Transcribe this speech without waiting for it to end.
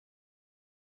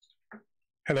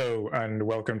Hello and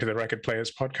welcome to the Record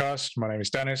Players podcast. My name is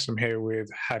Dennis. I'm here with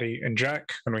Hattie and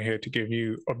Jack, and we're here to give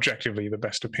you objectively the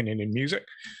best opinion in music.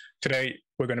 Today,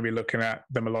 we're going to be looking at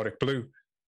the Melodic Blue,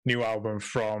 new album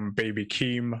from Baby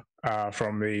Keem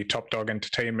from the Top Dog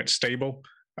Entertainment stable.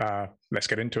 Let's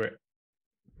get into it.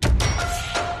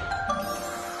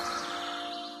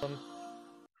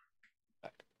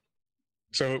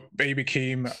 So Baby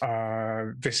Keem,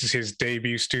 this is his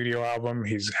debut studio album.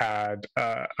 He's had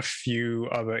a few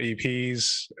other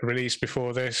EPs released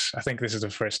before this. I think this is the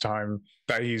first time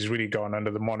that he's really gone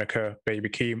under the moniker Baby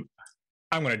Keem.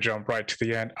 I'm going to jump right to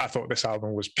the end. I thought this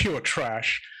album was pure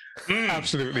trash,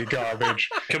 absolutely garbage.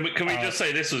 Can we just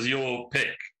say this was your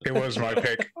pick? It was my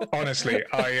pick. Honestly,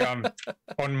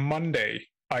 on Monday,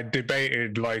 I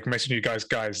debated, messaging you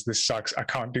guys, this sucks. I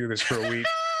can't do this for a week.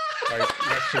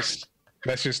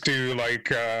 Let's just do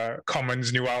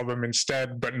Common's new album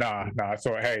instead. But nah. I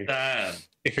thought, hey,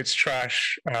 if it's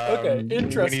trash, okay,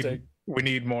 interesting. We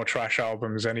need more trash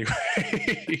albums anyway.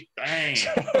 Dang.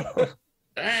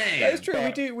 Dang. That's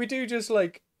true. We do just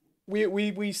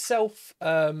we self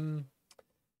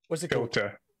what's it called?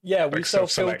 Filter. Yeah, we self-filter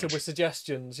self-select with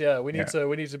suggestions. Yeah, we need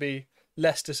to be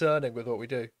less discerning with what we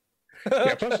do.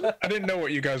 Yeah, plus I didn't know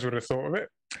what you guys would have thought of it.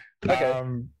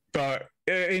 Okay. But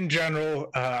in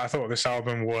general, I thought this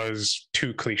album was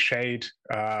too cliched.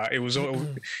 It was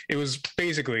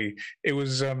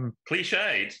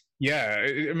cliched. Yeah,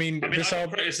 I mean this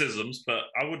album criticisms, but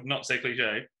I would not say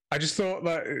cliche. I just thought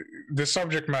that the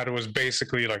subject matter was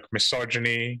basically like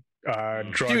misogyny,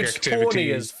 drug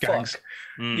activity, as gangs. Fuck.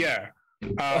 Yeah.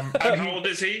 How old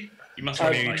is he? He must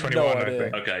be be 21, I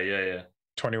think. Okay, yeah.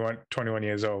 21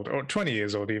 years old, or 20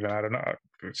 years old even, I don't know,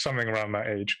 something around that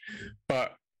age.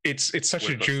 But it's such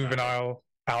a juvenile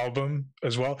album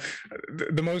as well.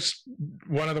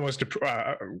 One of the most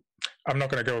I'm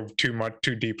not going to go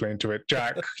too deeply into it.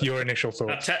 Jack, your initial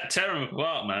thoughts? Tear him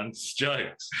apart, man. It's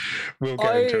jokes. We'll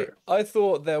get into it. I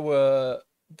thought there were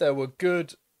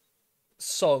good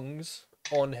songs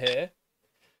on here.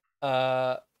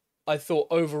 I thought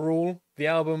overall the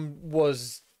album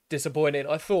was disappointing.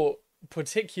 I thought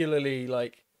particularly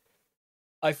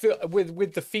I feel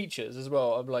with the features as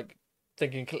well. I'm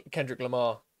thinking Kendrick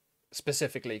Lamar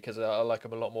specifically because I like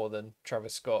him a lot more than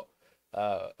Travis Scott.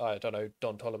 I don't know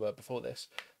Don Toliver before this,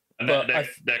 and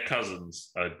they're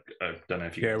cousins. I don't know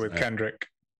if you with know. Kendrick.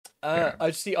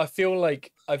 I feel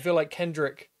like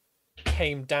Kendrick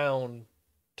came down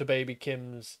to Baby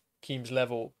Keem's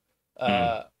level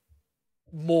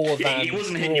more than he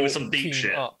wasn't hitting you with some deep Keem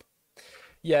shit. Up.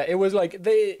 Yeah, it was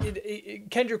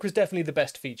Kendrick was definitely the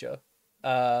best feature.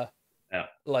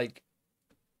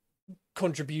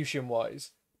 Contribution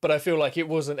wise, but I feel like it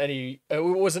wasn't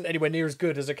anywhere near as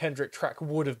good as a Kendrick track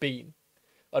would have been.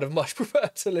 I'd have much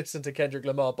preferred to listen to Kendrick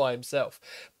Lamar by himself,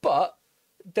 but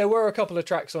there were a couple of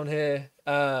tracks on here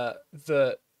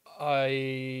that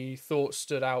I thought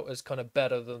stood out as kind of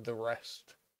better than the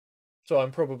rest. So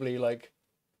I'm probably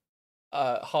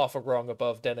half a rung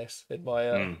above Dennis in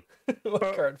my my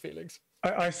current feelings.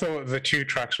 I thought the two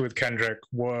tracks with Kendrick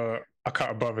were a cut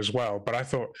above as well, but I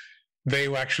thought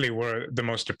they actually were the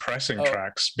most depressing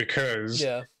tracks because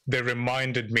they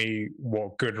reminded me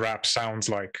what good rap sounds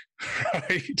like,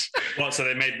 right? What, so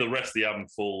they made the rest of the album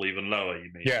fall even lower,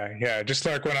 you mean? Yeah. Just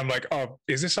like when I'm like, oh,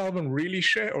 is this album really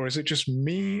shit or is it just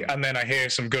me? And then I hear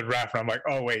some good rap and I'm like,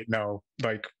 oh, wait, no.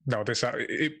 By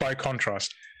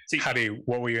contrast. Hattie,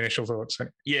 what were your initial thoughts?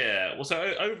 Yeah, well, so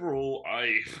overall,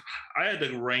 I had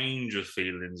a range of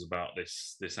feelings about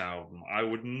this album. I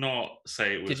would not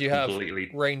say it was. Did you completely...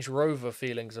 have Range Rover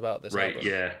feelings about this album?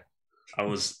 Yeah,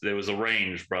 there was a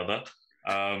range, brother.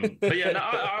 But yeah, no,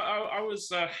 I was.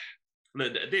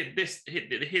 Look,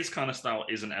 his kind of style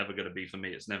isn't ever going to be for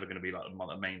me. It's never going to be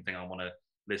the main thing I want to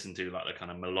listen to, the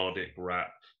kind of melodic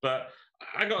rap. But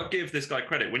I got to give this guy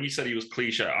credit. When you said he was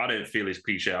cliche, I don't feel he's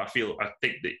cliche. I think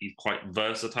that he's quite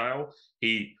versatile.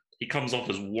 He comes off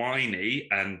as whiny,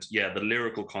 and the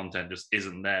lyrical content just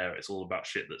isn't there. It's all about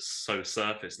shit that's so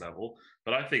surface level.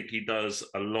 But I think he does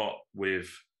a lot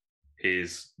with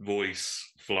his voice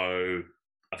flow.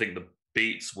 I think the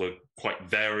beats were quite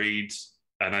varied.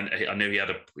 And I knew I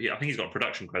think he's got a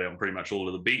production credit on pretty much all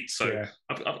of the beats. So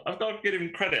I've got to give him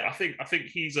credit. I think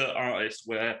he's an artist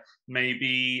where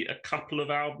maybe a couple of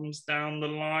albums down the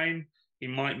line, he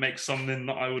might make something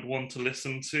that I would want to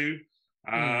listen to.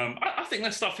 I think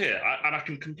there's stuff here. And I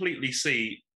can completely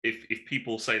see if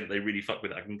people say that they really fuck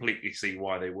with it, I completely see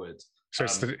why they would. So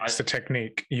it's the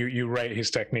technique. You rate his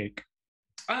technique.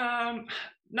 No,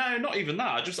 not even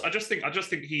that. I just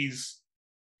think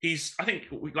I think,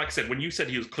 like I said, when you said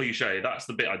he was cliche, that's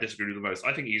the bit I disagree with the most.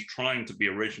 I think he's trying to be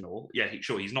original. Yeah,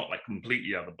 sure, he's not like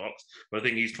completely out of the box, but I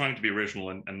think he's trying to be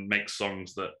original and make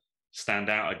songs that stand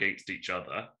out against each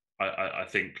other. I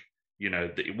think,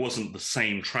 that it wasn't the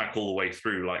same track all the way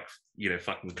through, like,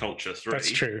 fucking Culture 3.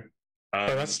 That's true.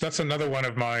 But that's another one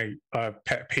of my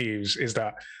pet peeves, is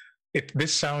that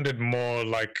this sounded more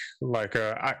like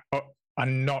a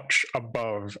notch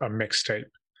above a mixtape.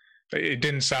 It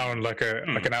didn't sound like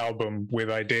an album with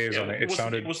ideas on it.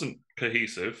 It wasn't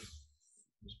cohesive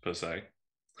per se.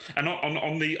 And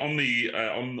on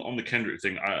the Kendrick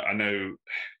thing, I know,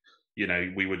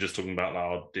 we were just talking about,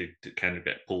 like, did Kendrick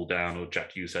get pulled down, or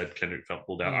Jack, you said Kendrick felt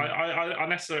pulled down.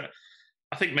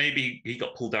 I think maybe he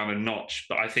got pulled down a notch,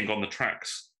 but I think on the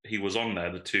tracks he was on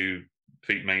there, the two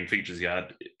main features he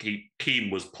had,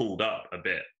 Keem was pulled up a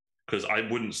bit, because I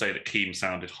wouldn't say that Keem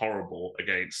sounded horrible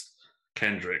against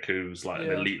Kendrick, who's like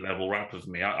an elite level rapper for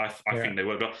me. I think they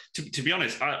were. But to be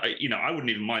honest, I wouldn't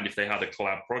even mind if they had a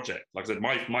collab project. Like I said,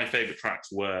 my favorite tracks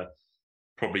were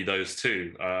probably those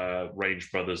two,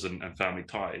 Range Brothers and Family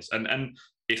Ties. And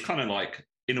it's kind of like,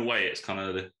 in a way, it's kind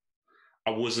of,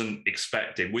 I wasn't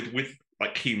expecting with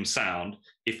like Keem's sound.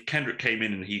 If Kendrick came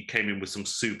in and he came in with some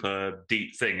super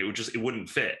deep thing, it wouldn't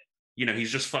fit.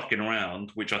 He's just fucking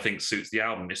around, which I think suits the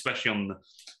album, especially on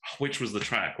which was the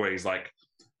track where he's like,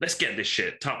 let's get this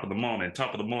shit, top of the morning.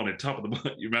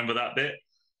 You remember that bit?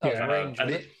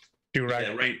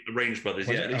 Range, Range Brothers.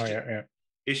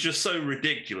 It's just so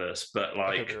ridiculous, but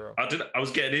like, I was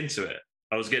getting into it.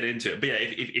 But yeah,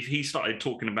 if he started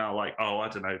talking about, like, oh, I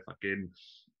don't know, fucking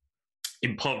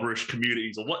impoverished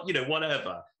communities or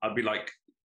whatever, I'd be like,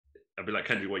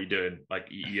 Kendrick, what are you doing? Like,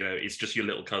 it's just your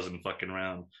little cousin fucking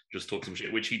around, just talk some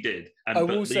shit, which he did. I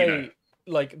will say,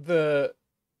 like,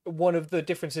 one of the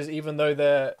differences, even though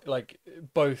they're like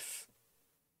both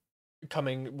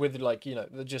coming with, like,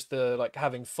 just the, like,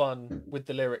 having fun with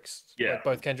the lyrics, like,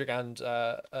 both Kendrick and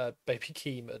Baby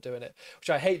Keem are doing it, which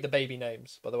I hate the baby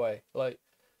names, by the way. Like,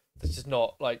 this is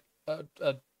not like for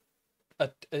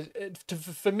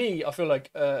me, I feel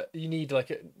like you need,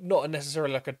 like, not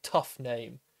necessarily like a tough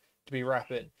name to be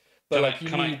rapping, but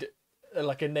you need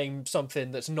like a name,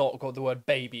 something that's not got the word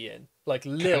baby in. Like,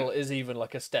 Lil is even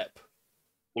like a step.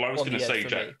 Well, I was going to say,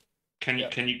 Jack, can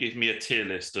you give me a tier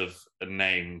list of a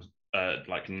name,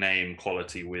 like name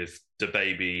quality with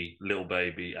DaBaby, Lil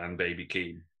Baby, and Baby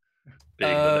Keem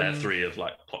being the three of,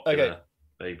 like, popular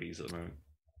babies at the moment?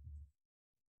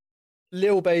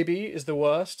 Lil Baby is the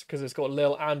worst because it's got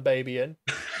Lil and Baby in.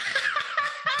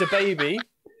 DaBaby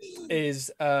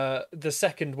is the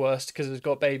second worst because it's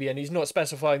got Baby, and he's not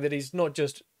specifying that he's not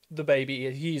just the baby,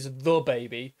 he's the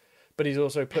baby, but he's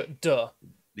also put duh.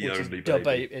 The only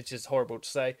baby. It's just horrible to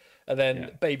say. And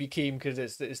then Baby Keem, because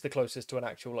it's the closest to an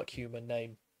actual, like, human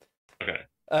name. Okay.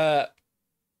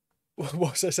 What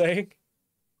was I saying?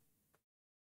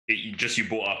 You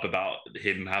brought up about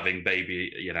him having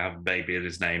baby, having baby in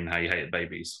his name, and how you hate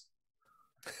babies.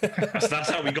 That's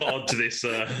how we got onto this.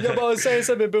 No, but I was saying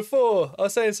something before.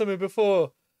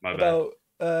 About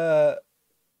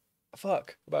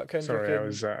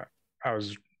Kendrick. Sorry, I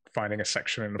was finding a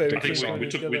section in the particular song. We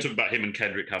talked about him and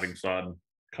Kendrick having fun,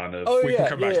 kind of. Oh, can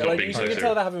come back to not being so serious. You can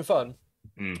tell they're having fun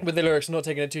with the lyrics, not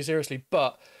taking it too seriously.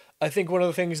 But I think one of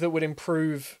the things that would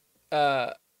improve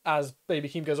as Baby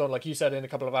Keem goes on, like you said, in a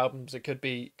couple of albums, it could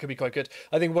be quite good.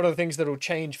 I think one of the things that will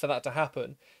change for that to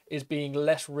happen is being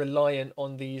less reliant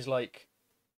on these, like,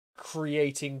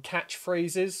 creating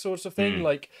catchphrases sorts of thing.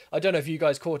 Like, I don't know if you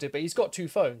guys caught it, but he's got two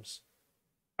phones.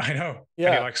 I know. Yeah,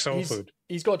 and he likes soul food.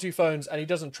 He's got two phones and he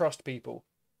doesn't trust people.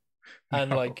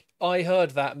 And like, I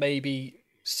heard that maybe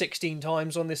 16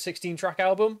 times on this 16-track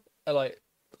album. And, like,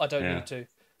 I don't need to.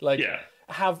 Like,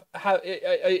 have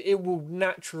it will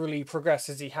naturally progress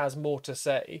as he has more to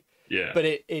say. Yeah. But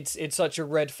it's such a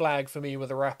red flag for me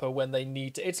with a rapper when they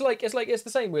need to. It's the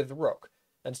same with rock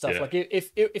and stuff. Like,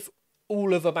 if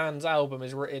all of a band's album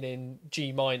is written in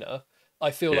G minor,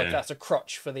 I feel like that's a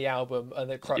crutch for the album and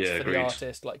a crutch for the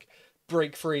artist. Like,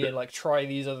 break free and, like, try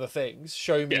these other things.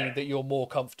 Show me that you're more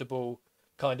comfortable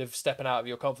kind of stepping out of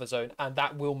your comfort zone, and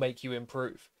that will make you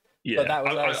improve. But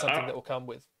that is something that will come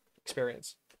with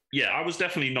experience. Yeah, I was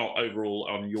definitely not overall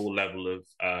on your level of,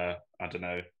 I don't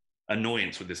know,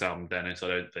 annoyance with this album, Dennis, I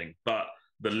don't think. But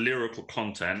the lyrical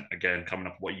content, again, coming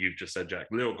up what you've just said, Jack,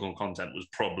 lyrical content was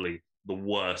probably the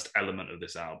worst element of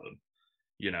this album.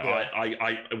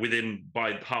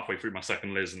 By halfway through my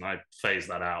second listen, I phased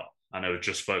that out. And I was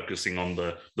just focusing on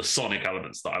the sonic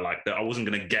elements that I liked. That I wasn't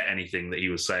going to get anything that he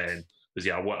was saying because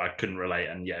I couldn't relate,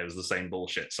 and it was the same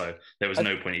bullshit. So there was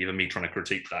no point even me trying to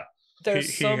critique that.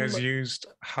 There's he has used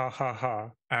ha ha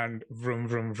ha and vroom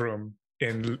vroom vroom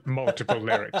in multiple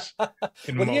lyrics,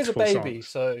 in well, he is a multiple baby, songs.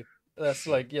 so that's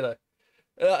like,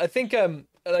 I think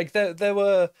like there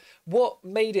were, what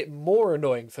made it more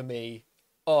annoying for me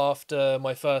after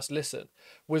my first listen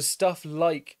was stuff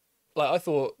like I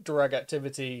thought Drag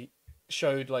Activity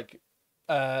showed like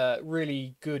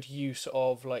really good use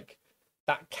of like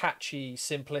that catchy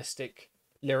simplistic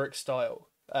lyric style.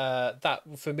 That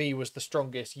for me was the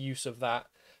strongest use of that.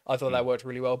 I thought that worked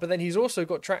really well. But then he's also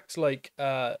got tracks like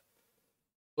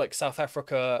South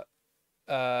Africa,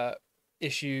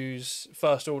 issues,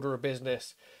 First Order of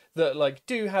Business, that like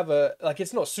do have a, like,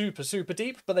 it's not super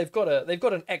deep, but they've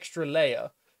got an extra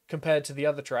layer compared to the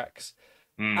other tracks.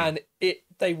 And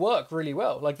they work really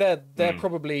well. Like they're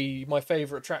probably my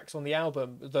favorite tracks on the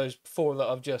album, those four that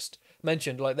I've just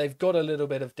mentioned. Like they've got a little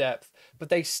bit of depth, but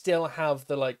they still have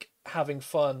the like having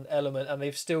fun element, and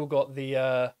they've still got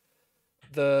the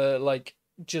like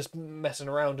just messing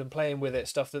around and playing with it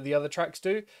stuff that the other tracks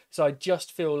do. So I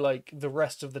just feel like the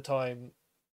rest of the time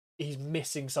he's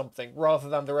missing something, rather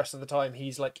than the rest of the time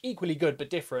he's like equally good but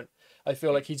different. I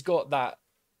feel like he's got that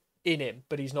in him,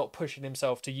 but he's not pushing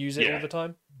himself to use it all the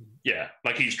time. Yeah,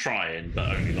 like he's trying,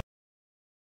 but only like...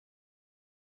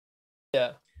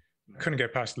 Yeah. Couldn't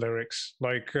get past lyrics.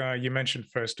 Like you mentioned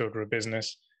First Order of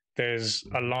Business. There's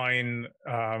a line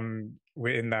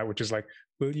within that which is like,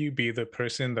 will you be the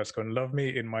person that's going to love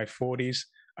me in my 40s?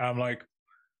 I'm like,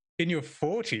 in your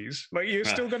 40s? Like, you're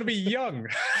still going to be young.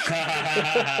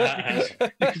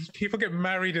 because people get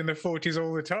married in their 40s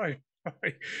all the time.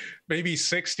 Maybe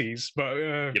 60s, but,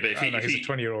 but he's a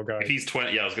 20-year-old guy. If he's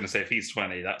 20, I was going to say, if he's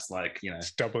 20, that's like,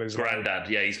 it's double his granddad.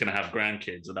 Yeah, he's going to have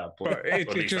grandkids at that point.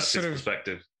 But it just sort of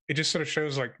perspective. It just sort of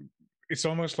shows like it's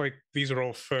almost like these are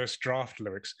all first draft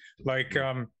lyrics. Like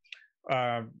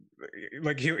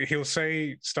like he'll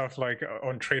say stuff like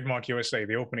on Trademark USA,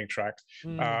 the opening track,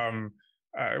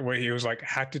 where he was like,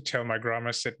 had to tell my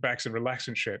grandma sit back and relax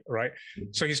and shit, right?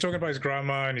 So he's talking about his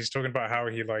grandma, and he's talking about how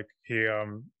he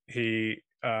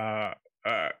bought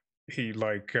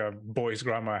his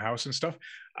grandma a house and stuff.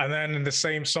 And then in the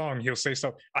same song, he'll say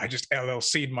stuff, I just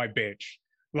LLC'd my bitch.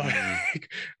 Like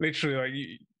literally, like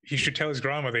he should tell his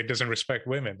grandma that he doesn't respect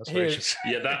women. That's what he should say.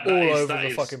 Yeah, that all is, over that the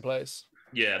is, fucking place.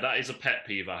 Yeah, that is a pet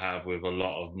peeve I have with a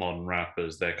lot of modern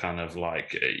rappers. They're kind of like,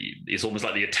 it's almost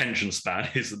like the attention span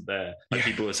isn't there. Like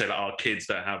people would say, like, our kids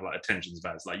don't have like attention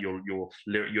spans. Like you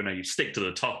stick to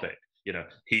the topic.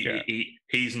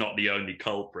 He's not the only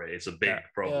culprit. It's a big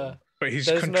problem. Yeah. But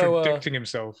he's contradicting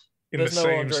himself in the same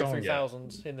song. There's no Andre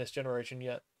 3000s in this generation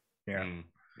yet. Yeah.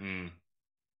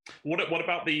 What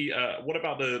about the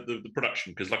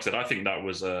production? Because like I said, I think that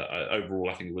was overall,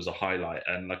 I think it was a highlight.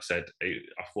 And like I said,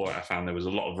 I found there was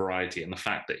a lot of variety, and the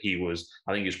fact that I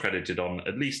think he was credited on,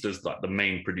 at least as like the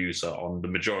main producer on the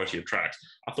majority of tracks,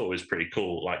 I thought it was pretty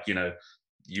cool. Like,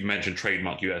 you mentioned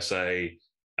Trademark USA,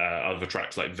 other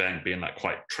tracks like Vent being like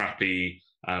quite trappy,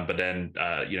 but then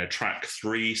track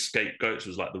 3, Scapegoats,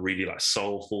 was like the really like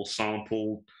soulful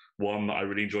sample one that I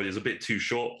really enjoyed. It was a bit too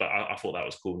short, but I thought that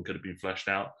was cool and could have been fleshed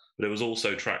out. But there was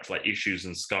also tracks like Issues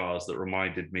and Scars that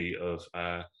reminded me of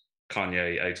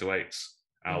Kanye 808's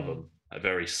album,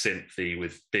 very synthy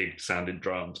with big sounding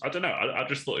drums. I don't know. I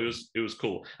just thought it was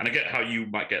cool. And I get how you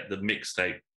might get the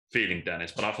mixtape feeling,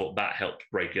 Dennis, but I thought that helped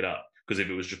break it up, because if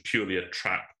it was just purely a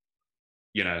trap,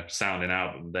 sounding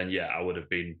album, then I would have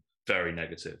been very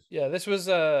negative. Yeah, this was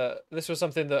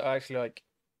something that I actually like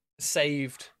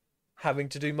saved having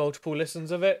to do multiple listens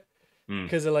of it,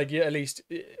 because like at least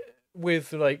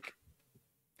with like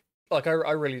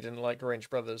I really didn't like Range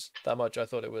Brothers that much. I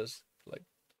thought it was like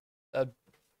a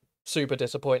super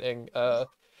disappointing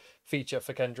feature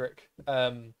for Kendrick,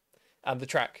 and the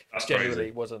track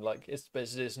generally wasn't like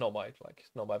it's not my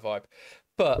vibe.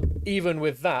 But even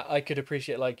with that, I could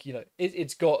appreciate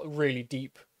it's got really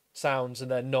deep sounds,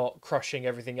 and they're not crushing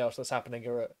everything else that's happening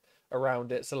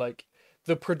around it. So like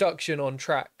the production on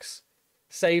tracks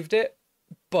saved it,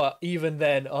 but even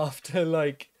then, after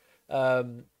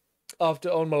on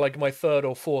my third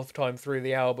or fourth time through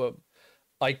the album,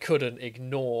 I couldn't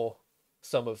ignore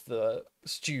some of the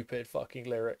stupid fucking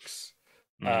lyrics.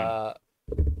 I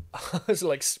was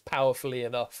like powerfully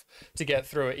enough to get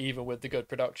through it, even with the good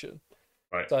production.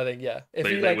 Right. So I think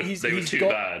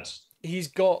he's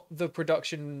got the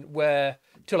production where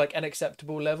to like an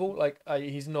acceptable level. Like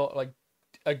he's not like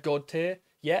a god tier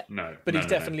yet, but he's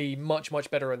definitely much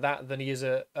better at that than he is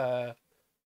at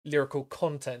lyrical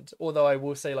content. Although I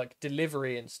will say, like,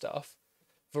 delivery and stuff,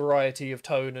 variety of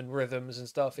tone and rhythms and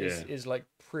stuff is like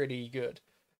pretty good.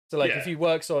 So like if he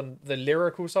works on the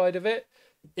lyrical side of it,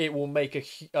 it will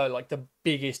make like the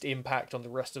biggest impact on the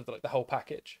rest of the whole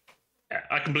package. Yeah,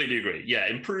 I completely agree. Yeah,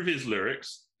 improve his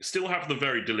lyrics. Still have the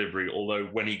very delivery, although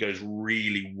when he goes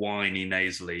really whiny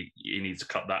nasally, he needs to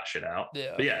cut that shit out.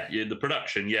 Yeah. But yeah, the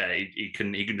production, yeah, he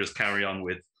can just carry on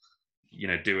with,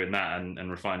 doing that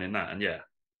and refining that, and yeah,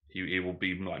 he will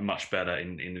be like much better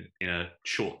in a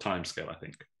short time scale, I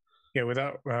think. Yeah,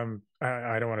 without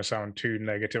I don't want to sound too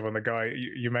negative on the guy.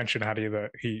 You mentioned, Hadi,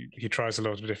 that he tries a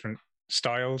lot of different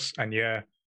styles, and yeah,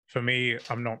 for me,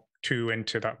 I'm not too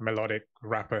into that melodic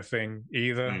rapper thing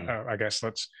either. I guess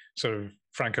that's sort of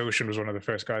Frank Ocean was one of the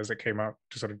first guys that came out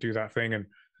to sort of do that thing. And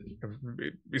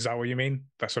is that what you mean?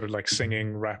 That sort of like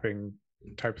singing, rapping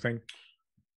type of thing?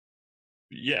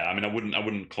 Yeah, I mean, I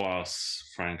wouldn't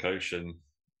class Frank Ocean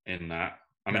in that.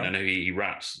 I mean, I know he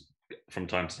raps from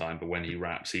time to time, but when he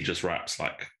raps, he just raps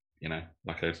like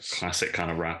like a classic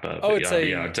kind of rapper. I would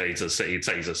say, I'd say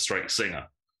he's a straight singer.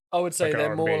 I would say like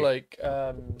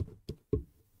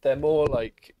they're more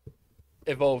like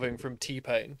evolving from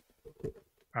T-Pain.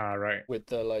 Right. With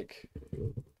the like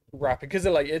rapping, because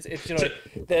they're like it's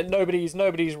they're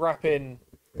nobody's rapping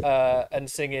and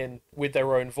singing with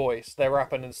their own voice. They're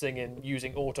rapping and singing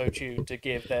using auto-tune to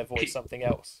give their voice something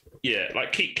else. Yeah,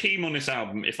 like Keem on this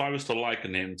album, if I was to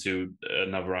liken him to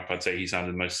another rapper, I'd say he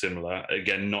sounded most similar.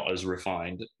 Again, not as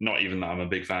refined, not even that I'm a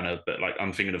big fan of, but like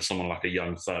I'm thinking of someone like a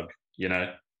Young Thug,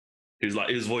 who's like,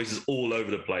 his voice is all over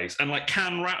the place and like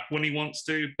can rap when he wants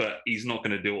to, but he's not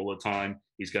going to do it all the time.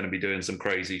 He's going to be doing some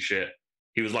crazy shit.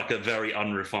 He was like a very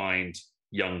unrefined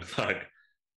Young Thug.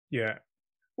 Yeah.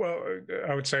 Well,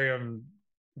 I would say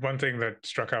one thing that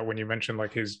struck out when you mentioned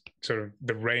like his sort of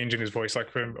the range in his voice, like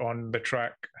for him on the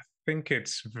track, I think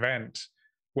it's Vent,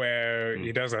 where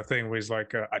he does that thing where he's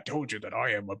like, I told you that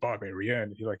I am a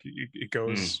barbarian. He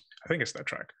goes, I think it's that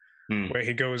track, where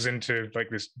he goes into like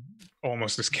this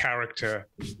almost this character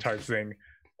type thing,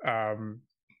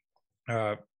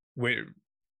 which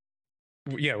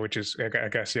is, I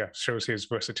guess, shows his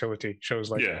versatility,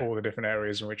 shows like all the different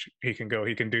areas in which he can go.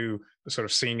 He can do the sort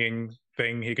of singing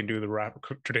thing, he can do the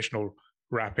traditional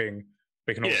rapping,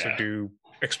 but he can also do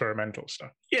experimental stuff.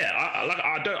 Yeah,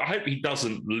 I hope he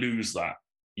doesn't lose that.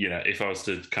 If I was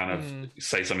to kind of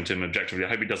say something to him objectively, I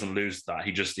hope he doesn't lose that.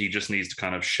 He just needs to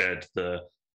kind of shed the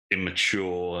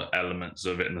immature elements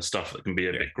of it and the stuff that can be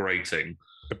a bit grating,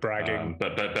 the bragging.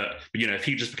 But if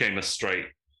he just became a straight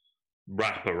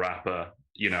rapper,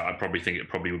 I probably think it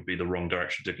probably would be the wrong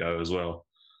direction to go as well.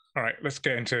 All right, let's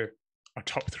get into our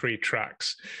top 3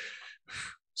 tracks.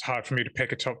 It's hard for me to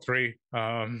pick a top 3.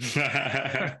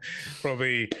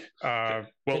 Probably.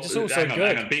 It's also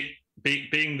good.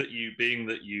 Being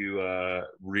that you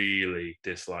really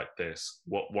dislike this,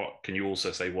 what can you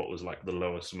also say? What was like the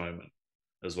lowest moment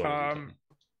as well?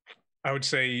 I would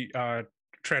say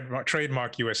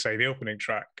Trademark USA, the opening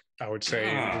track. I would say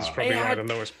is probably one of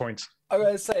the lowest points. I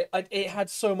would say it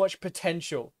had so much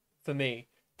potential for me.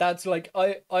 That's like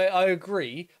I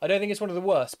agree. I don't think it's one of the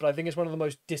worst, but I think it's one of the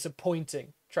most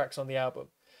disappointing tracks on the album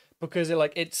because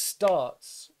it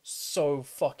starts so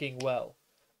fucking well.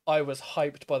 I was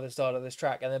hyped by the start of this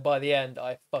track, and then by the end,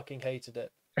 I fucking hated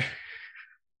it.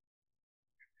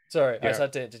 Sorry, I just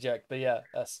had to interject, but yeah,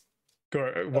 that's.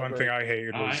 One thing I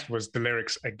hated was the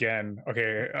lyrics again.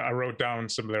 Okay, I wrote down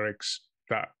some lyrics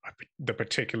that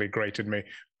particularly grated me.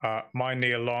 My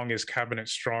near long is cabinet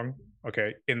strong.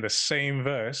 Okay, in the same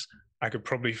verse, I could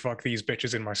probably fuck these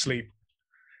bitches in my sleep.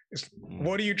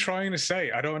 What are you trying to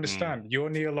say? I don't understand. Your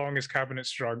near long is cabinet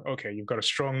strong. Okay, you've got a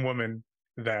strong woman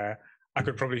there. I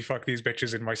could probably fuck these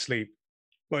bitches in my sleep.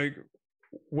 Like,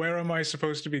 where am I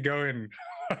supposed to be going?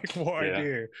 Like, what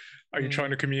idea are you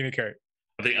trying to communicate?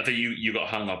 I think you got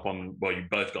hung up on. Well, you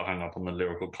both got hung up on the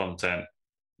lyrical content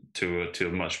to a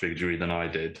much bigger degree than I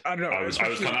did. I don't know. I was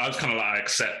kind of like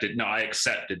I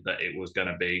accepted that it was going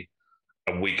to be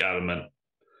a weak element.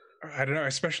 I don't know,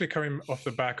 especially coming off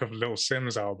the back of Lil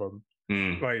Sim's album,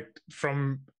 like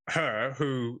from her,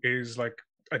 who is like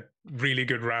a really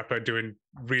good rapper doing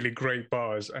really great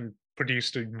bars and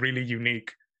produced a really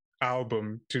unique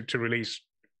album to release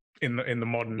in the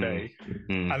modern day,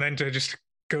 and then to just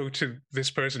go to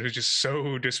this person who's just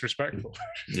so disrespectful.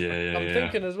 I'm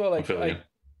thinking as well, like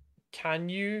can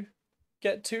you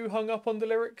get too hung up on the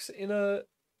lyrics in an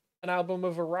album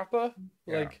of a rapper?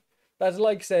 Like that's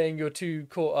like saying you're too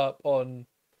caught up on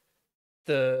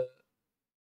the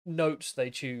notes they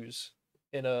choose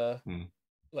in a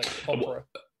like opera.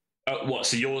 What?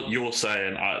 So you're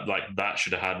saying like that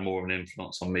should have had more of an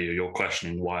influence on me, or you're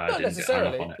questioning why Not I didn't get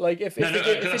hung up on it? Like if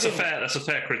that's a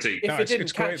fair critique. If it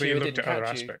didn't catch you, it didn't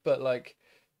catch you. But like,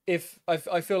 if I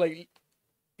feel like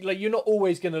like you're not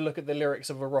always going to look at the lyrics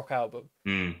of a rock album,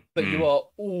 but you are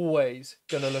always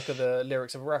going to look at the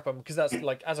lyrics of a rap album, because that's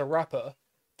like, as a rapper,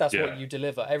 that's what you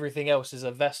deliver. Everything else is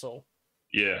a vessel.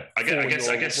 Yeah, I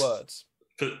guess words.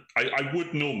 I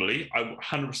would normally, I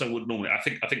 100% would normally. I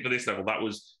think for this level, that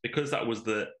was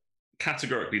the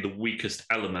categorically the weakest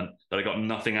element that I got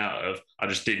nothing out of. I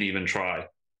just didn't even try.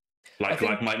 Like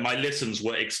my listens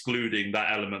were excluding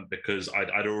that element because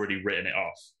I'd already written it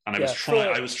off, and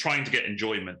I was trying to get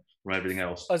enjoyment from everything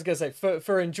else. I was gonna say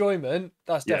for enjoyment,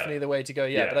 that's definitely the way to go.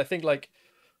 Yeah, but I think like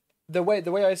the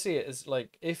way I see it is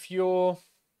like if you're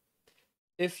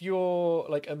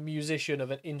like a musician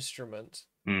of an instrument,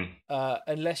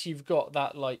 unless you've got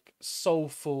that like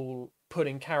soulful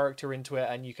putting character into it,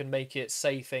 and you can make it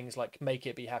say things like make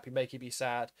it be happy, make it be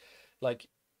sad, like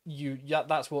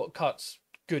that's what cuts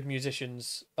good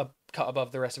musicians cut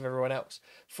above the rest of everyone else.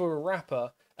 For a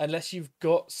rapper, unless you've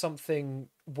got something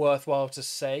worthwhile to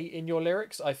say in your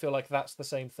lyrics, I feel like that's the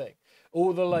same thing.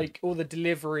 All the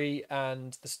delivery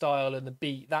and the style and the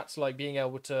beat, that's like being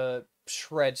able to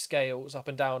shred scales up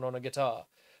and down on a guitar,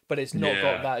 but it's not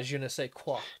got that je ne sais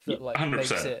quoi that like 100%.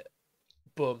 Makes it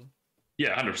boom.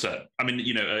 Yeah, 100%. I mean,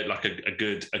 you know, like a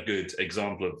good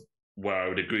example of where I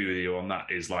would agree with you on that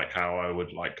is like how I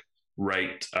would like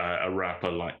rate a rapper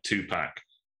like Tupac,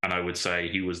 and I would say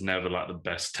he was never like the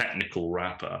best technical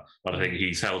rapper, but I think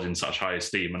he's held in such high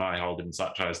esteem, and I hold him in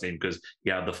such high esteem because he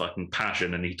had the fucking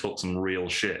passion and he talked some real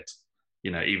shit,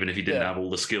 you know, even if he didn't have all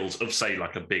the skills of say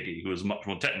like a Biggie, who was much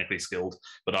more technically skilled,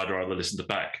 but I'd rather listen to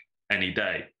Pac any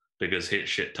day because his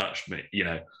shit touched me, you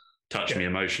know, me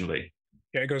emotionally.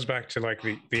 Yeah, it goes back to like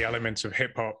the elements of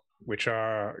hip hop, which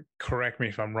are, correct me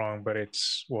if I'm wrong, but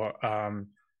it's what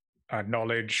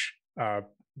knowledge,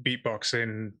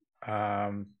 beatboxing,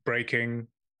 breaking,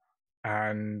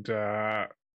 and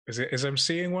is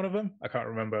MCing one of them? I can't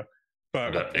remember.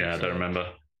 But I don't remember.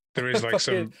 There is like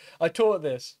some. I taught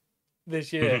this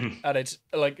year, and it's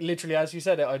like literally as you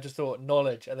said it, I just thought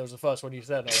knowledge, and that was the first one you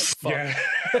said. And I was like,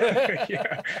 fuck.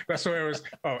 Yeah, that's what it was.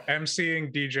 Oh,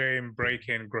 MCing, DJing,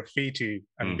 breaking, graffiti,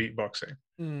 and beatboxing.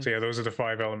 So yeah, those are the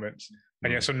 5 elements.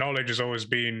 And yeah, so knowledge has always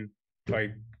been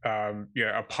like a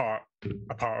part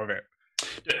of it.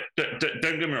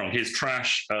 Don't get me wrong, his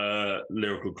trash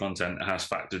lyrical content has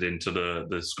factored into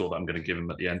the score that I'm going to give him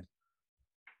at the end.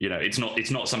 You know, it's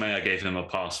not something I gave him a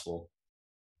pass for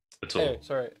at all. Oh,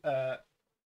 sorry, I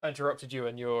interrupted you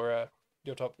and your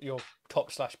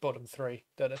top/bottom 3,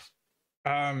 Dennis.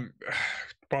 Bottom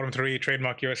 3,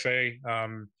 Trademark USA.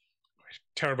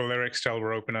 Terrible lyrics,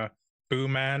 terrible opener. Boo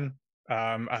Man.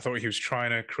 I thought he was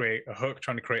trying to create a hook,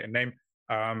 trying to create a name.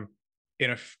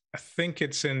 I think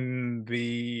it's in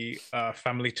the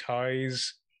Family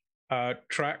Ties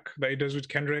track that he does with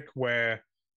Kendrick, where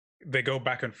they go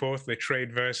back and forth, they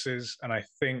trade verses, and I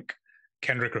think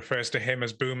Kendrick refers to him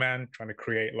as Boo Man, trying to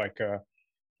create like a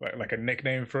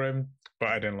nickname for him. But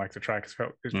I didn't like the track; it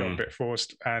felt a bit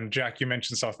forced. And Jack, you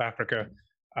mentioned South Africa.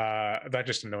 That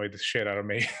just annoyed the shit out of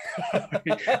me.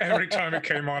 Every time it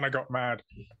came on, I got mad.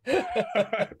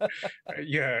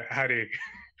 Yeah, Hadi,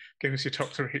 give us your top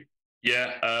 3.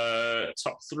 Yeah,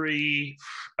 top 3.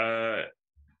 Like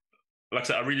I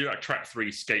said, I really like track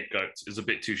 3, Scapegoat. It's a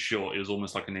bit too short. It was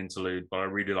almost like an interlude, but I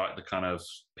really like the kind of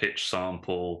pitch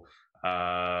sample,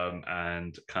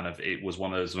 and kind of it was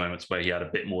one of those moments where he had a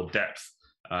bit more depth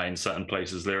in certain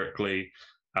places lyrically.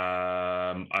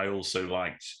 I also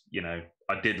liked, you know,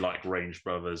 I did like Range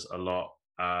Brothers a lot.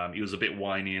 He was a bit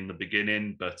whiny in the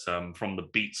beginning, but from the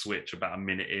beat switch about a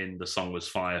minute in, the song was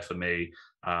fire for me.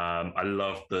 I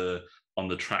loved on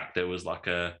the track there was like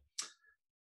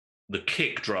the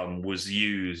kick drum was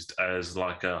used as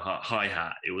like a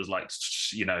hi-hat. It was like,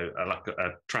 you know, like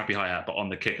a trappy hi-hat, but on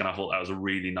the kick, and I thought that was a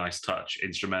really nice touch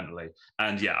instrumentally.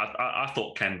 And yeah, I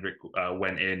thought Kendrick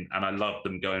went in, and I loved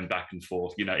them going back and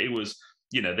forth. You know, it was,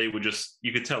 you know, they were just,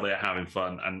 you could tell they were having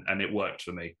fun, and it worked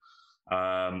for me.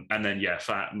 And then, yeah,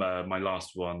 my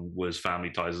last one was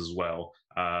Family Ties as well.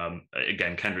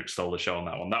 Again, Kendrick stole the show on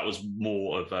that one. That was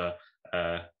more of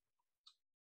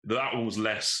that one was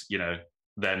less, you know,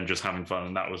 them just having fun.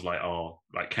 And that was like,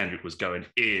 Kendrick was going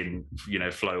in, you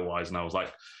know, flow wise. And I was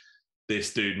like,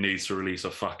 this dude needs to release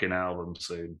a fucking album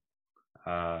soon.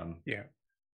 Yeah.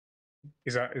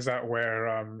 Is that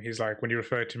where he's like, when you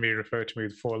refer to me with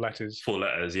 4 letters? 4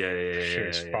 letters,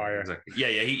 yeah, fire. Exactly.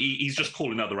 Yeah. He's just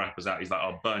calling other rappers out. He's like,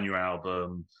 I'll burn your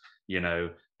album. You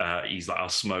know, he's like, I'll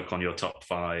smoke on your top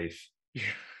 5. Yeah.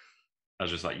 I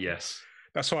was just like, yes.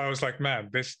 That's why I was like, man,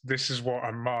 this is what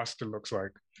a master looks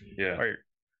like. Yeah. Like,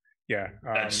 yeah.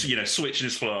 You know, switching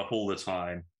his flow up all the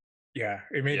time. Yeah,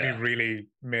 it made me Yeah. really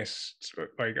miss,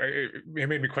 like it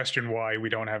made me question why we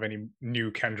don't have any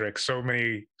new Kendrick. So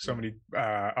many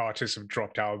artists have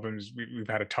dropped albums. We've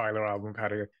had a Tyler album, we've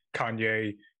had a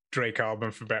Kanye, Drake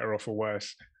album, for better or for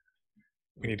worse.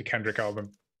 We need a Kendrick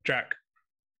album. Jack,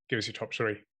 give us your top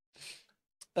three.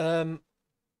 Um,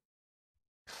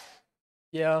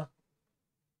 yeah.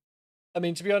 I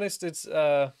mean, to be honest, it's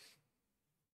I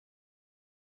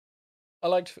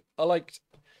liked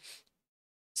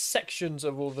sections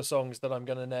of all the songs that I'm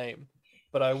gonna name,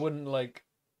 but I wouldn't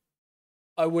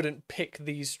pick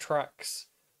these tracks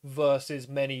versus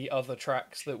many other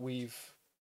tracks that we've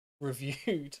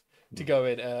reviewed to go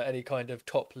in any kind of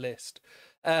top list.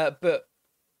 But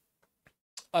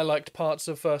I liked parts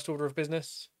of First Order of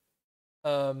Business.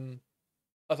 I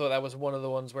thought that was one of the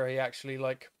ones where he actually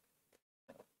like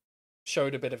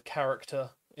showed a bit of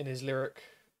character in his lyric,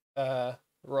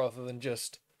 rather than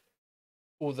just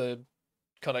all the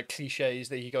kind of cliches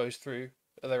that he goes through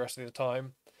the rest of the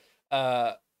time.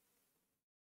 I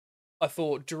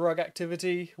thought Drug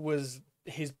Activity was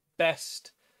his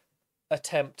best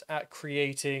attempt at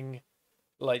creating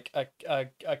like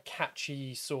a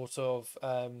catchy sort of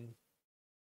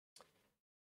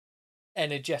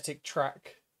energetic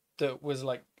track that was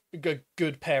like a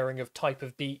good pairing of type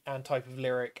of beat and type of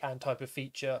lyric and type of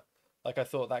feature. Like I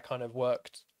thought that kind of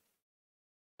worked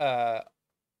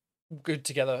good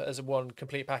together as a one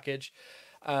complete package.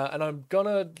 And I'm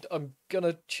gonna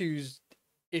choose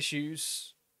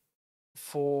Issues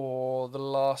for the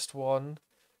last one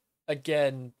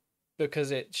again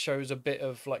because it shows a bit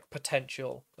of like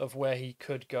potential of where he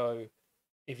could go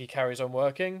if he carries on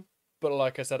working. But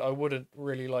like I said, I wouldn't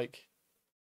really like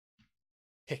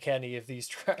pick any of these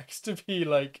tracks to be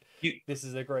like this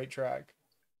is a great track.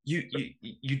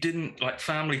 You didn't like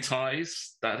Family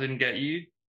Ties. That didn't get you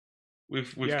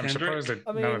with Yeah, I'm Kendrick. surprised that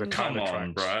I none of the mean, Come Tyler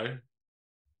on, tracks. bro.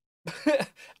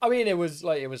 I mean, it was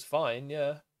fine,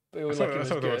 yeah. But it was I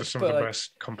thought they were good. some But of the like,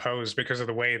 best composed because of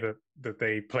the way that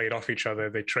they played off each other.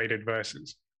 They traded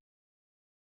verses.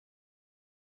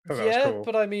 I thought that was yeah, cool.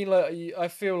 but I mean, like, I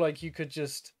feel like you could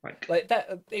just like that.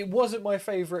 It wasn't my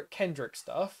favorite Kendrick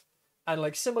stuff, and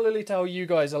like similarly to how you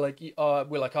guys are like,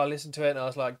 we're like, I listened to it and I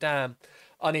was like, damn,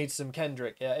 I need some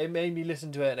Kendrick. Yeah, it made me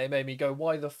listen to it and it made me go,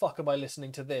 why the fuck am I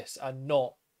listening to this and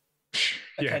not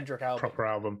a Kendrick album? Proper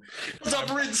album. Because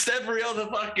I've rinsed every other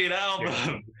fucking album.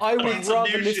 Yeah. I would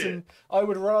rather listen. I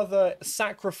would rather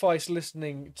sacrifice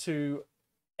listening to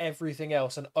everything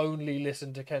else and only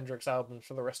listen to Kendrick's albums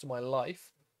for the rest of my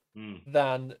life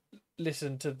than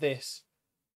listen to this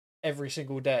every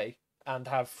single day and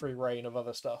have free reign of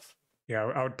other stuff. Yeah,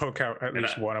 I would poke out at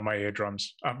least one of my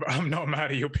eardrums. I'm not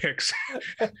mad at your picks.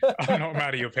 I'm not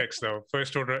mad at your picks though.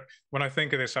 First Order. When I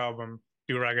think of this album,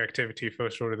 Do Rag Activity,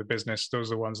 First Order of the Business, those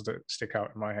are the ones that stick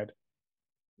out in my head.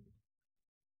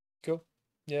 Cool.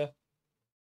 Yeah.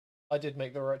 I did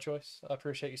make the right choice. I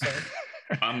appreciate you saying.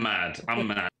 I'm mad.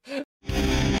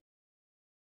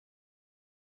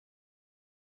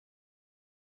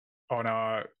 On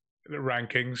our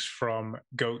rankings from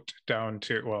GOAT down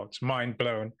to, well, it's mind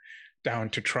blown, down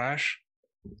to trash.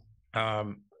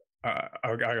 I'll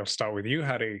start with you,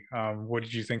 Hattie. What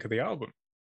did you think of the album?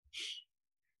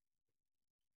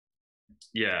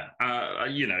 Yeah,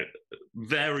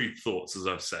 varied thoughts, as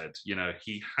I've said.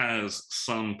 He has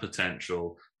some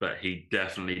potential, but he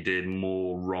definitely did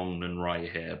more wrong than right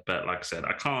here. But like I said,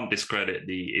 I can't discredit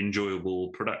the enjoyable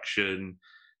production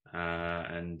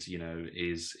and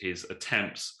his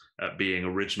attempts at being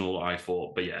original, I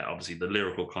thought. But yeah, obviously the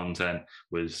lyrical content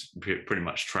was pretty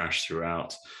much trash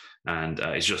throughout. And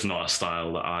it's just not a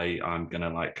style that I'm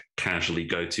gonna like casually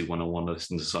go to when I want to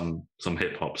listen to some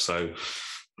hip hop. So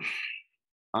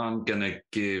I'm gonna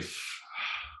give,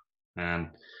 I'll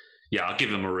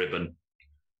give him a ribbon.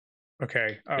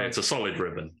 Okay, it's a solid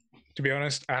ribbon. To be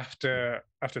honest, after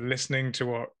listening to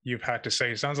what you've had to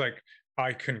say, it sounds like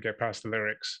I couldn't get past the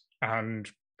lyrics, and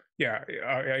yeah,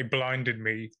 it blinded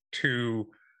me to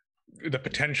the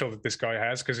potential that this guy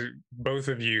has, because both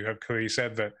of you have clearly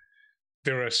said that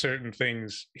there are certain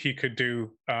things he could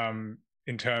do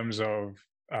in terms of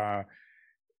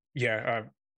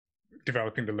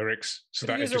developing the lyrics so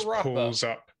that it just pulls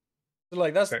up.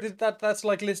 Like that's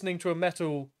like listening to a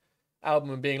metal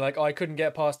album and being like, I couldn't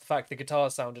get past the fact the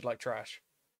guitars sounded like trash.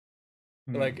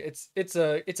 Like it's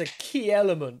a key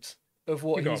element of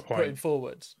what he's putting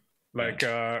forward. Like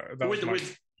that was my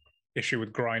issue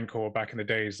with grindcore back in the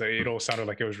days, that it all sounded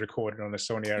like it was recorded on a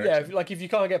Sony Ericsson. Yeah, like if you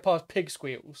can't get past pig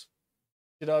squeals,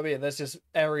 you know what I mean? There's just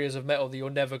areas of metal that you're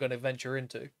never going to venture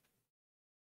into.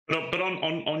 But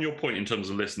on your point in terms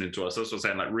of listening to us, that's what I'm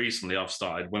saying. Like recently, I've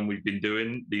started when we've been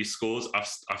doing these scores.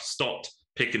 I've stopped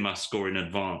picking my score in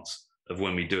advance of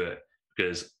when we do it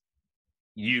because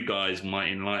you guys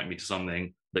might enlighten me to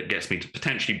something that gets me to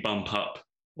potentially bump up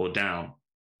or down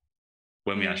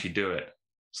when we actually do it.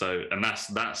 So, and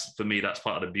that's for me, that's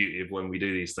part of the beauty of when we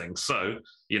do these things. So,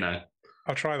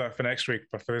 I'll try that for next week,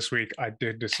 but for this week, I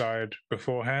did decide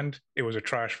beforehand. It was a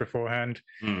trash beforehand.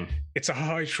 It's a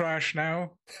high trash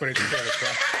now, but it's still a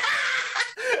trash.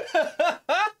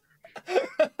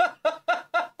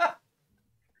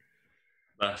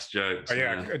 That's jokes. But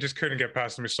yeah, I just couldn't get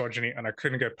past the misogyny, and I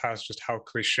couldn't get past just how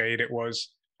cliched it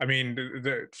was. I mean,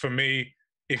 for me,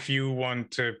 if you want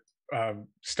to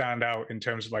stand out in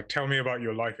terms of like, tell me about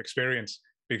your life experience,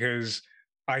 because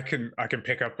I can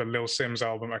pick up a Lil Sims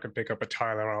album, I can pick up a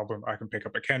Tyler album, I can pick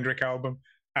up a Kendrick album,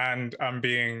 and I'm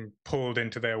being pulled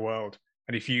into their world.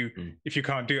 And if you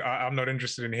can't do, I'm not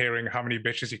interested in hearing how many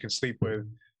bitches you can sleep with,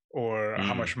 or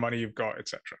how much money you've got,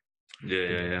 etc.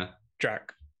 Yeah.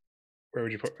 Jack, where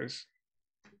would you put this?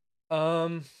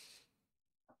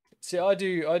 See, I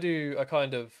do a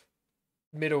kind of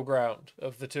middle ground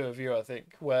of the two of you, I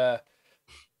think, where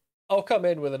I'll come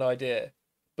in with an idea,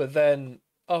 but then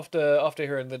after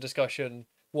hearing the discussion,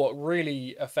 what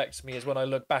really affects me is when I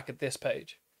look back at this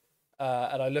page,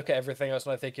 and I look at everything else,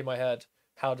 and I think in my head,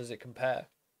 how does it compare?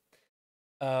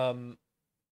 Now,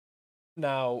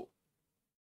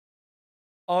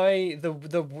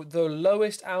 the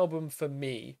lowest album for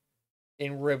me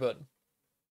in Ribbon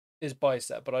is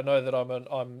Bicep, but I know that I'm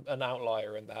an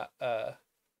outlier in that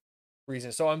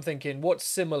reason. So I'm thinking, what's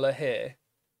similar here?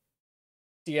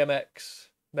 DMX,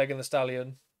 Megan Thee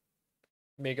Stallion,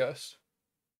 Migos.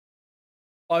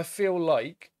 I feel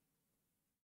like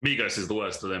Migos is the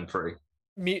worst of them three.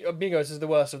 Migos is the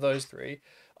worst of those three.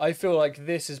 I feel like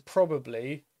this is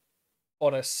probably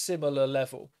on a similar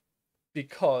level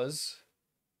because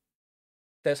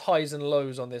there's highs and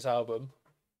lows on this album,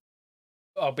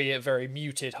 albeit very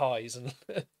muted highs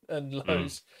and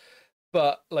lows.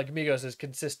 But like Migos is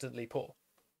consistently poor.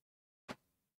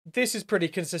 This is pretty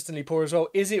consistently poor as well.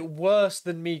 Is it worse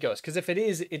than Migos? Because if it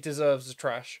is, it deserves a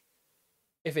trash.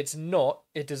 If it's not,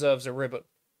 it deserves a ribbon.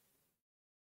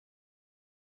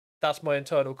 That's my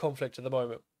internal conflict at the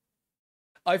moment.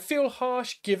 I feel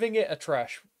harsh giving it a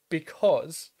trash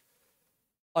because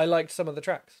I liked some of the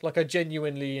tracks. Like, I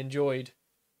genuinely enjoyed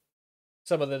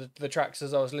some of the tracks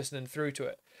as I was listening through to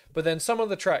it. But then some of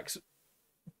the tracks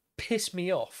piss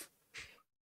me off.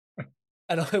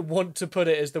 And I want to put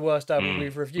it as the worst album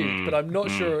we've reviewed, but I'm not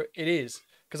sure it is.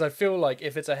 Because I feel like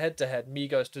if it's a head-to-head,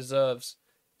 Migos deserves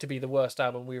to be the worst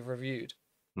album we've reviewed.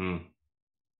 Well,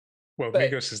 but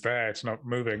Migos is there. It's not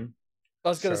moving. I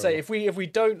was going to say, if we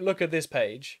don't look at this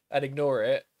page and ignore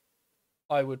it,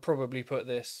 I would probably put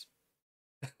this,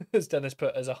 as Dennis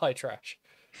put, as a high trash.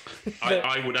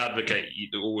 I would advocate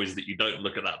always that you don't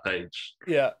look at that page.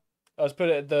 Yeah, I was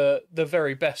putting it at the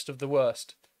very best of the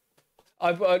worst.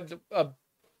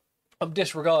 I'm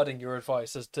disregarding your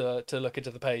advice as to look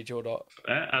into the page or not.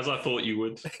 As I thought you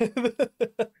would.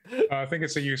 I think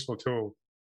it's a useful tool,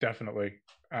 definitely.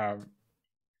 I'm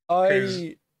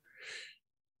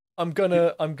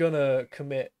gonna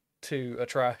commit to a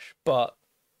trash, but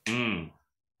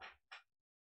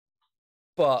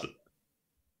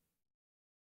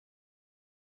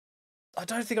I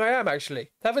don't think I am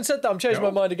actually. Having said that, I'm changing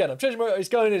my mind again. I'm changing my. It's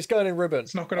going in ribbon.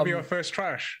 It's not going to be our first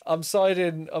trash. I'm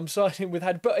siding with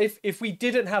Had. But if we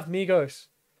didn't have Migos,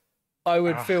 I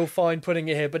would feel fine putting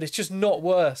it here. But it's just not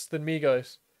worse than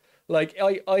Migos. Like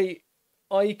I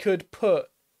could put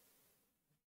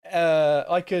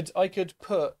I could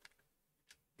put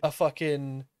a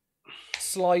fucking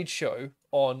slideshow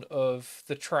on of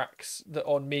the tracks that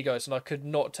on Migos, and I could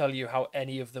not tell you how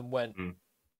any of them went.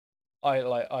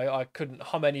 I couldn't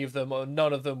hum any of them, or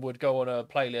none of them would go on a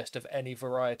playlist of any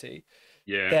variety.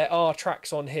 Yeah, there are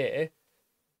tracks on here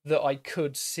that I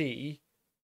could see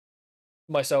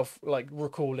myself like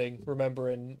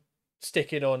remembering,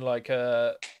 sticking on like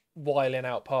a Wildin'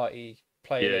 Out Party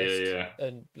playlist.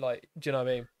 And like, do you know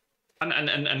what I mean?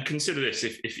 And consider this: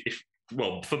 if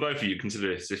well, for both of you,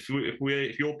 consider this: if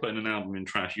you're putting an album in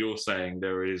trash, you're saying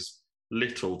there is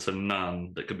little to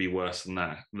none that could be worse than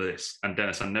this. And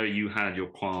Dennis, I know you had your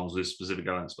qualms with specific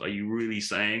elements, but are you really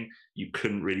saying you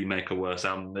couldn't really make a worse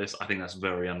album than this? I think that's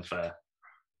very unfair.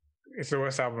 It's the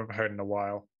worst album I've heard in a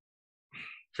while,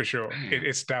 for sure.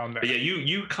 It's down there. But yeah,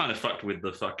 you kind of fucked with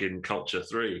the fucking Culture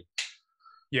 3.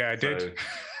 Yeah, I did.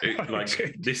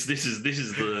 This is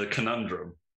the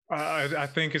conundrum. I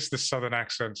think it's the Southern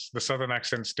accents. The Southern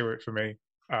accents do it for me.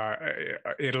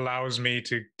 It allows me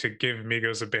to give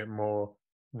Migos a bit more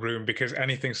room because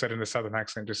anything said in a southern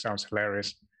accent just sounds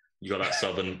hilarious. You got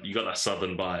that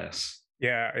southern bias.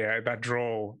 Yeah, that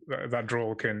drawl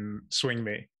can swing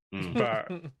me. But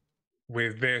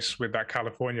with that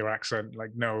California accent,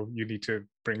 like, no, you need to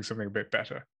bring something a bit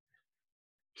better.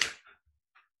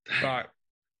 But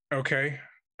okay,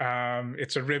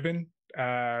 it's a ribbon.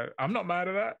 I'm not mad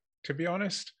at that, to be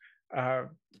honest.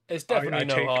 It's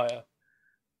definitely higher.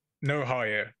 No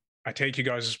higher. I take you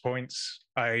guys' points.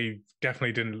 I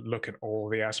definitely didn't look at all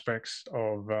the aspects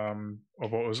of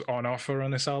what was on offer on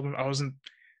this album. I wasn't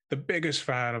the biggest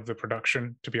fan of the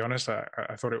production, to be honest.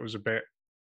 I thought it was a bit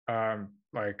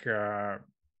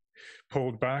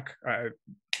pulled back. I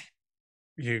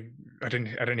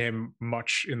didn't hear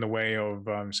much in the way of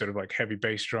sort of like heavy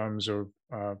bass drums or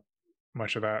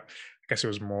much of that. I guess it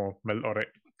was more melodic.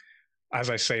 As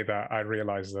I say that, I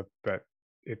realize that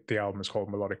the album is called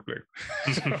Melodic Blue.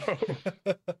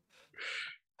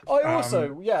 I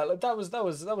also that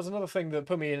was another thing that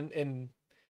put me in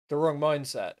the wrong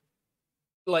mindset.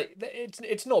 Like,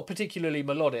 it's not particularly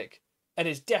melodic, and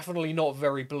it's definitely not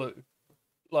very blue.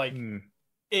 Like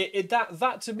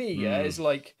that to me, is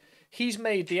like, he's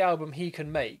made the album he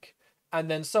can make, and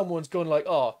then someone's gone like,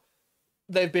 oh,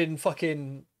 they've been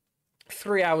fucking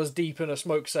 3 hours deep in a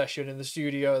smoke session in the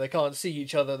studio. They can't see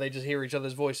each other. They just hear each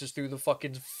other's voices through the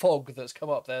fucking fog that's come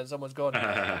up there. And someone's gone,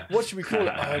 what should we call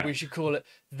it? Oh, we should call it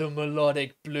the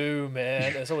Melodic Blue,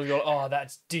 man. And someone's gone, oh,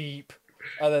 that's deep.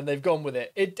 And then they've gone with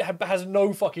it. It has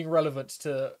no fucking relevance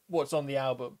to what's on the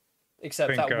album,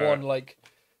 except that one like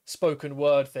spoken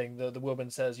word thing. The woman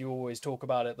says, you always talk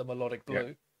about it, the Melodic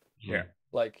Blue. Yeah.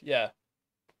 Like, yeah.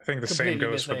 I think the same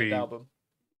goes for the album.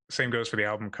 Same goes for the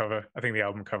album cover. I think the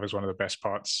album cover is one of the best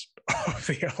parts of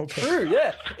the album. True,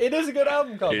 yeah. It is a good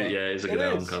album cover. It's a good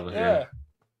album cover. Yeah.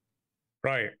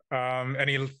 Right.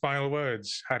 Any final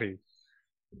words, Hattie?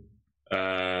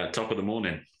 Top of the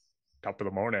morning. Top of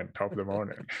the morning.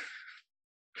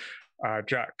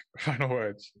 Jack, final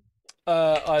words.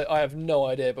 I have no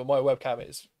idea, but my webcam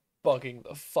is bugging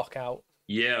the fuck out.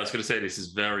 Yeah, I was going to say, this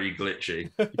is very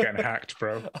glitchy. You're getting hacked,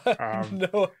 bro. I have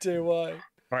no idea why.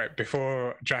 Right,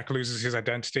 before Jack loses his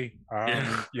identity,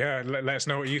 let us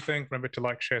know what you think. Remember to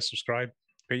like, share, subscribe.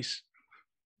 Peace.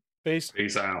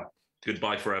 Peace out.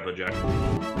 Goodbye forever, Jack.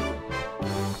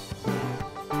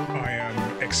 I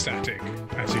am ecstatic,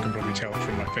 as you can probably tell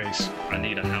from my face. I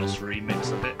need a house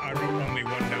remix of it. I wrote only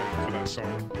one note for that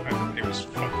song, and it was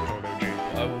fuck Polo G.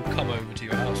 I will come over to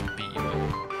your house and beat you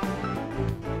up.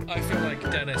 I feel like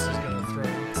Dennis is going to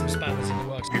throw some spanners in the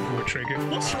works. People were triggered.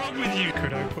 What's wrong with you?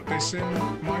 Could I put this in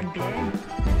Mind Blown?